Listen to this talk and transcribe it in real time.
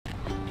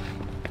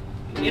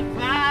if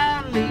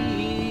I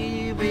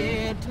leave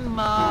it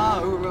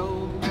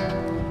tomorrow.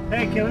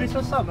 Hey, Achilles,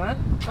 what's up, man?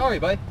 How are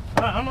you, buddy?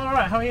 I'm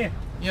alright, how are you?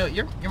 You know,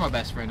 you're my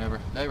best friend ever.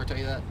 Did I ever tell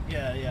you that?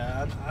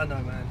 Yeah, I know,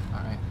 man.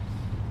 Alright.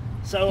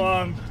 So,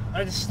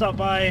 I just stopped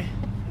by,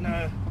 you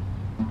know,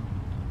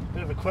 a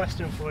bit of a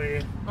question for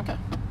you. Okay.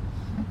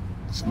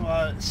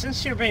 So,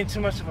 since you're being too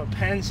much of a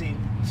pansy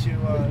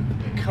to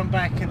come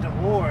back into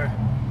war,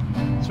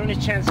 is there any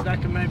chance that I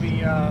could maybe,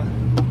 you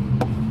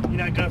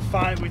know, go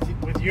fight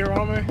with your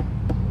armor?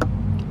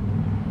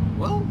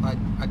 Well,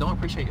 I don't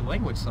appreciate your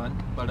language,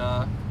 son, but,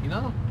 you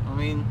know, I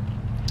mean,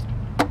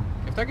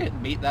 if they're getting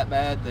beat that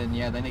bad, then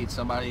yeah, they need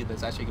somebody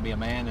that's actually gonna be a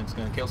man and is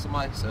gonna kill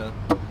somebody, so.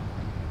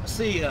 Let's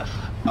see,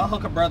 I'll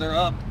hook a brother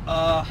up.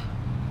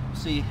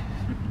 Let's see,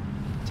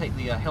 take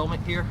the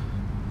helmet here.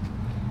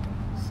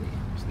 Let's see,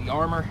 it's the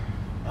armor.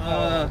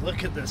 Oh,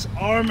 look at this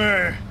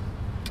armor!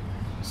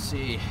 Let's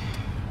see.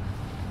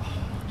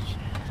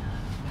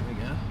 There we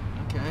go.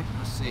 Okay,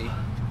 let's see.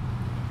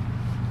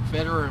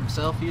 Federer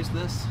himself used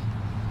this.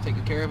 Take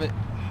good care of it.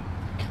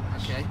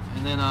 Okay,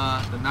 and then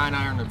the 9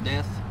 iron of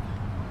death.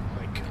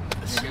 My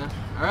goodness. There you go.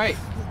 All right,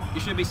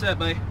 you should be set,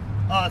 buddy.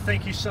 Oh,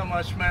 thank you so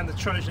much, man. The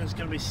Trojan's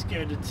gonna be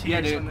scared to tears.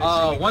 Yeah, dude.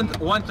 When they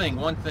see me.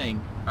 One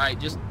thing. All right,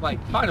 just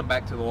like fight them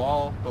back to the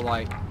wall, but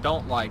like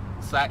don't like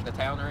sack the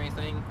town or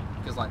anything,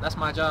 because like that's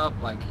my job.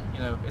 Like, you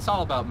know, it's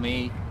all about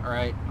me. All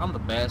right, I'm the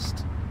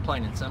best,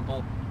 plain and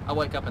simple. I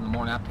wake up in the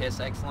morning, I piss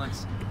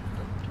excellence.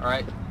 All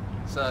right,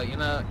 so you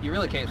know, you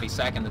really can't be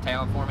sacking the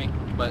town for me.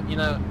 But you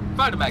know,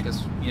 fight them back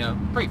is, you know,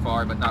 pretty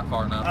far, but not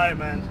far enough. All right,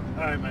 man.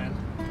 All right,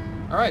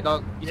 man. All right,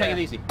 dog. You take it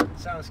easy.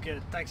 Sounds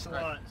good. Thanks a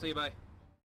lot. See you, bye.